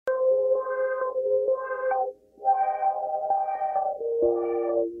I've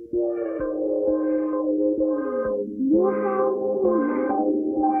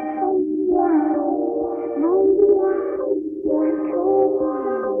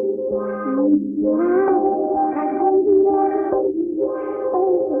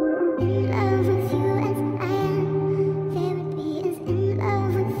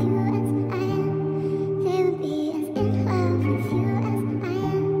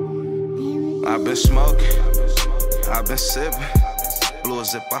been smoking, I've been sipping, blue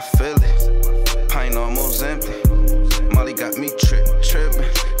as if I feel it, pint almost empty, Molly got me tripping,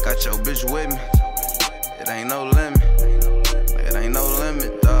 got your bitch with me, it ain't no limit,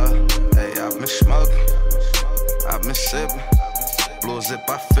 dawg. Hey, I've been smoking, I've been sipping, blue as if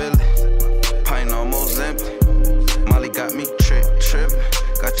I feel it, pint almost empty, Molly got me tripping,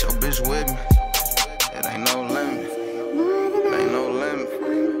 got your bitch with me, it ain't no limit, ain't no limit.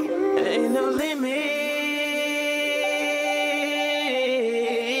 Ain't no limit.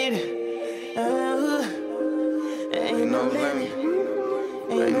 Oh, ain't no limit.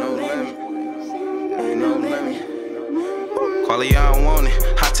 Ain't no limit. Ain't no limit. Quality, I don't want it.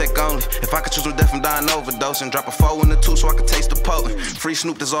 High tech only. If I could choose from death, I'm dying overdosing. Drop a 4 in the 2 so I can taste the potent. Free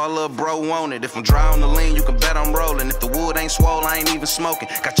Snoop, that's all little bro want it. If I'm dry on the lean, you can bet I'm rolling. If the wood ain't swole, I ain't even smoking.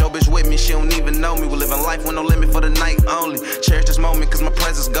 Got your bitch with me, she don't even know me. We're living life with no limit for the night only. Cherish this moment, cause my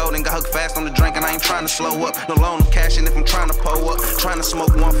presence golden. Got hooked fast on the drink and I ain't trying to slow up. No loan, I'm cashing if I'm trying to pull up. Trying to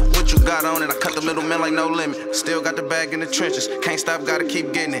smoke one for what you got on it. I cut the middleman like no limit. Still got the bag in the trenches. Can't stop, gotta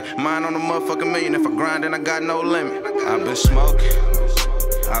keep getting it. Mine on the motherfucking million. If I grind, then I got no limit. I've been smoking,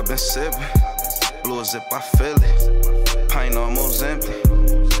 I've been sipping, blue as if I feel it, pint almost empty,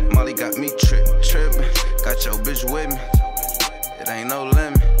 Molly got me tripping, got your bitch with me, it ain't no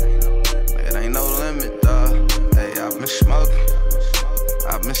limit, dawg. Hey, I've been smoking,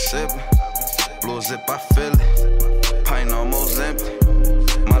 I've been sipping, blue as if I feel it, pint almost empty,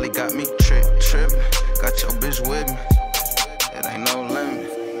 Molly got me tripping, got your bitch with me, it ain't no limit,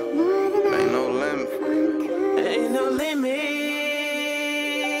 ain't no limit. Ain't no limit.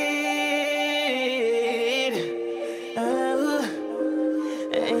 Oh,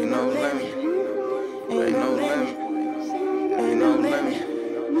 ain't no limit. Ain't no limit.